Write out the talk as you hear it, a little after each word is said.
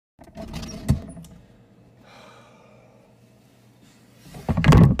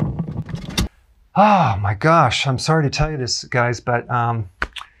Oh my gosh, I'm sorry to tell you this, guys, but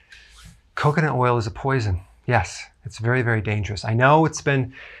coconut oil is a poison. Yes, it's very, very dangerous. I know it's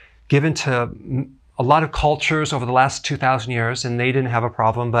been given to a lot of cultures over the last 2,000 years, and they didn't have a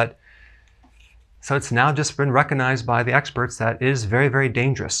problem, but so it's now just been recognized by the experts that it is very, very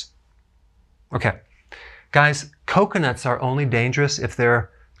dangerous. Okay, guys, coconuts are only dangerous if they're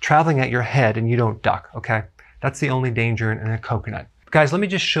traveling at your head and you don't duck, okay? That's the only danger in a coconut. Guys, let me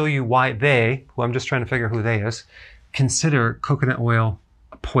just show you why they, who I'm just trying to figure who they is, consider coconut oil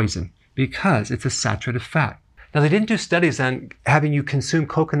a poison. Because it's a saturated fat. Now, they didn't do studies on having you consume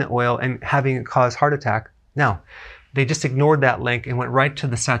coconut oil and having it cause heart attack. No, they just ignored that link and went right to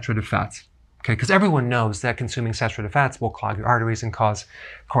the saturated fats. Okay, because everyone knows that consuming saturated fats will clog your arteries and cause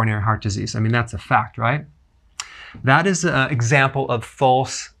coronary heart disease. I mean, that's a fact, right? That is an example of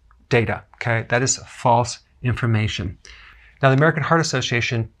false data, okay? That is false information. Now, the American Heart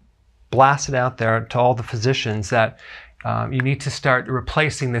Association blasted out there to all the physicians that you need to start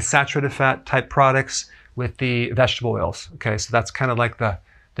replacing the saturated fat type products with the vegetable oils. Okay, so that's kind of like the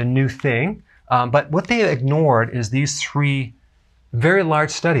new thing. But what they ignored is these three very large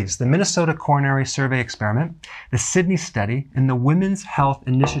studies: the Minnesota Coronary Survey Experiment, the Sydney Study, and the Women's Health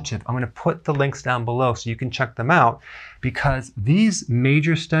Initiative. I'm going to put the links down below so you can check them out, because these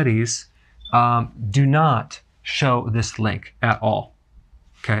major studies do not show this link at all.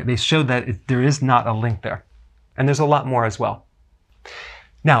 Okay, they show that there is not a link there. And there's a lot more as well.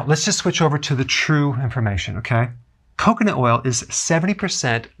 Now, let's just switch over to the true information, okay? Coconut oil is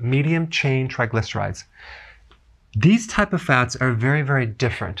 70% medium chain triglycerides. These type of fats are very, very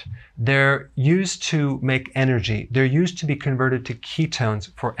different. They're used to make energy. They're used to be converted to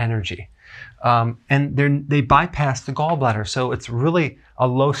ketones for energy. And they bypass the gallbladder, so it's really a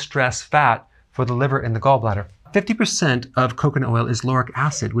low-stress fat for the liver and the gallbladder. 50% of coconut oil is lauric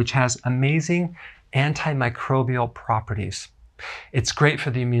acid, which has amazing antimicrobial properties. It's great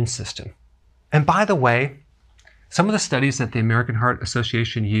for the immune system. And by the way, some of the studies that the American Heart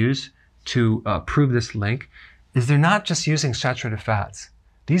Association use to prove this link is they're not just using saturated fats.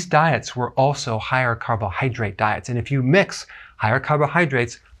 These diets were also higher carbohydrate diets. And if you mix higher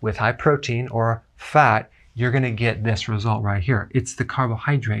carbohydrates with high protein or fat, you're going to get this result right here. It's the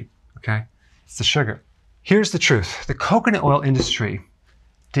carbohydrate, okay? It's the sugar. Here's the truth. The coconut oil industry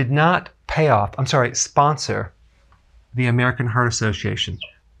did not sponsor the American Heart Association.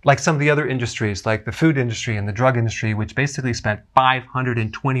 Like some of the other industries, like the food industry and the drug industry, which basically spent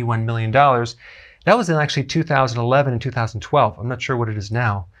 $521 million. That was in actually 2011 and 2012. I'm not sure what it is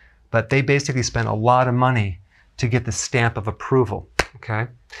now, but they basically spent a lot of money to get the stamp of approval, okay?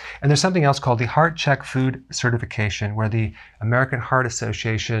 And there's something else called the Heart-Check Food Certification, where the American Heart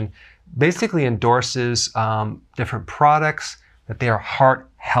Association basically endorses different products that they are heart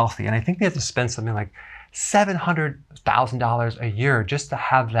healthy. And I think they have to spend something like $700,000 a year just to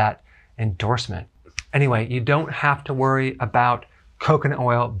have that endorsement. Anyway, you don't have to worry about coconut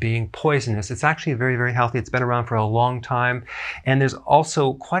oil being poisonous. It's actually very, very healthy. It's been around for a long time. And there's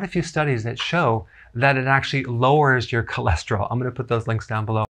also quite a few studies that show that it actually lowers your cholesterol. I'm going to put those links down below.